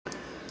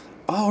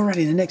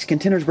Alrighty, the next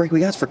Contenders break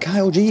we got is for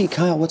Kyle G.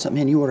 Kyle, what's up,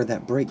 man? You ordered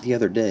that break the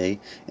other day,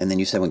 and then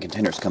you said when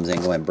Contenders comes in,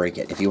 go ahead and break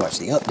it. If you watch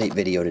the update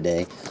video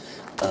today,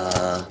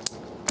 I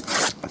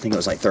think it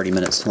was like 30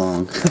 minutes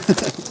long.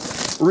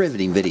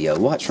 Riveting video.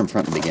 Watch from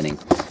front to beginning.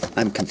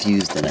 I'm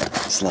confused in it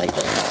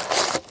slightly.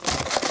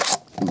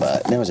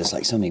 But there was just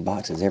like so many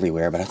boxes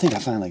everywhere, but I think I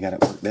finally got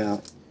it worked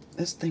out.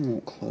 This thing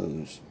won't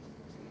close.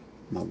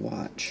 My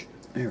watch.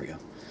 There we go.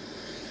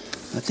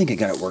 I think I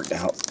got it worked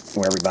out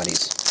where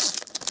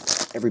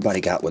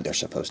everybody got what they're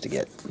supposed to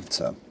get.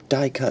 So,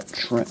 die cut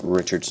Trent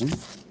Richardson.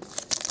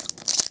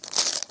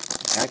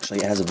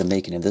 Actually, as of the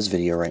making of this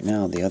video right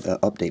now, the other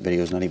update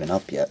video is not even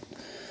up yet.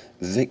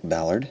 Vic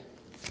Ballard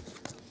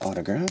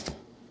autograph.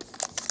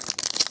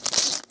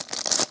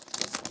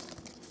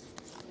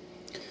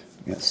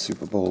 We got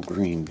Super Bowl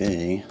Green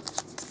Bay.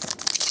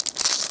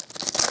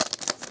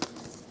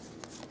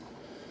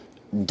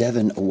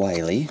 Devin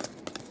Wiley.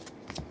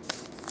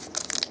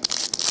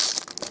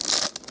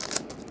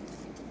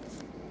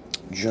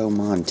 Joe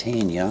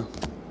Montana.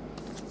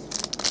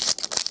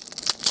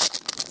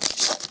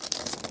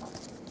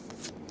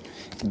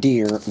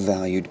 Deer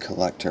Valued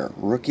Collector.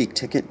 Rookie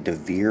ticket,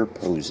 DeVere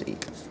Posey.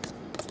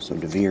 So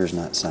DeVere's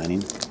not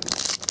signing.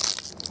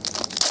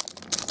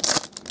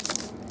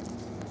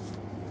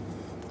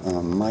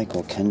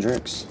 Michael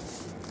Kendricks.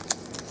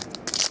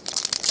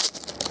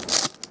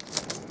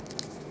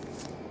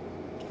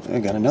 I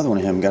got another one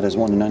of him. Got his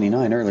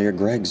 1/99 earlier.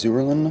 Greg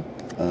Zuerlein.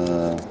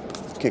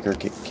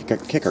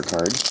 Kicker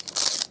card.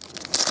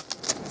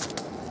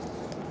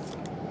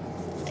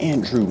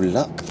 Andrew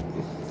Luck.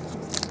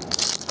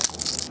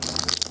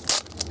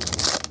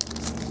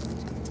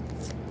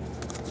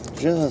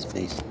 Just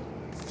base.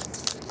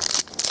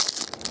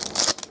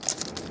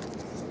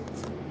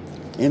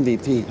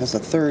 MVP. That's the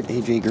third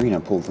AJ Green I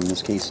pulled from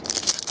this case.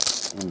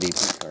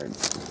 MVP card.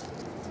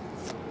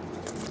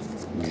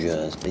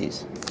 Just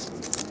base.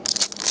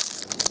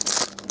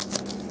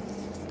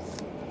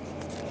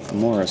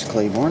 Morris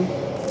Claiborne.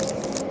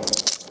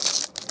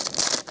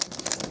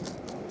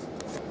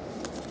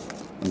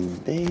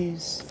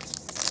 Base.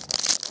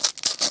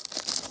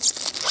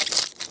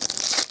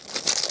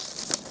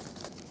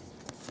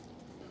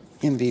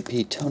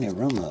 MVP Tony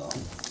Romo.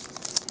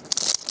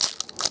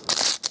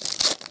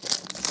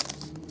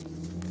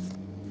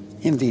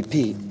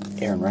 MVP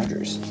Aaron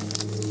Rodgers.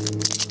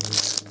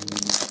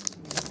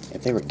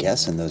 If they were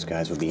guessing those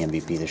guys would be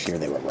MVP this year,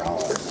 they were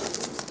wrong.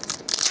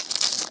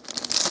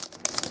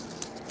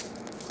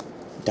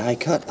 Die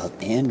cut of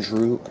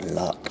Andrew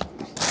Luck.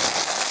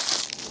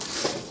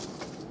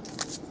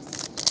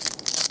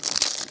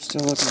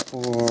 Still looking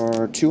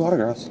for 2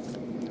 autographs.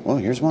 Well,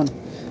 here's one.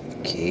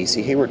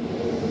 Casey Hayward.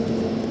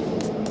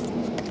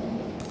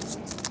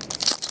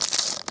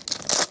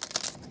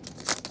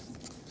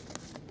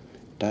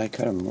 Die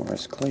cut of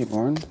Morris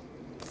Claiborne.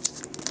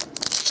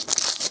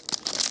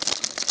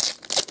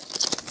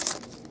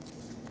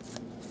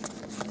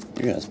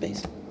 You got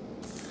space.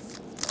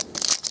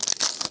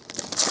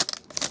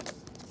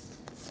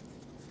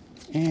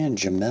 And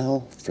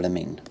Jamel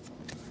Fleming.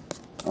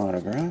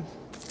 Autograph.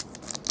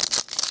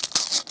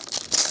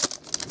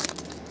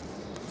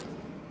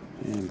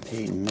 And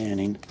Peyton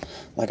Manning.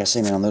 Like I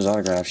say, man, on those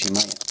autographs, you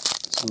might,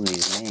 some of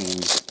these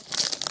names,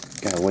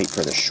 gotta wait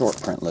for the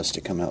short print list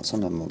to come out.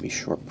 Some of them will be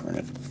short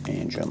printed.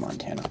 And Joe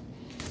Montana.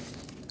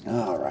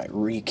 Alright,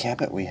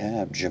 recap it. We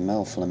have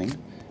Jamel Fleming,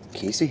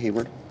 Casey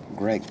Hayward,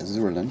 Greg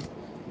Zuerlein,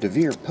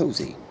 DeVere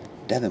Posey,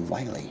 Devin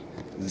Wiley,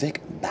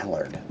 Vic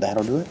Ballard.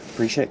 That'll do it.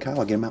 Appreciate it, Kyle.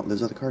 I'll get him out with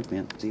those other cards,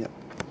 man. See ya.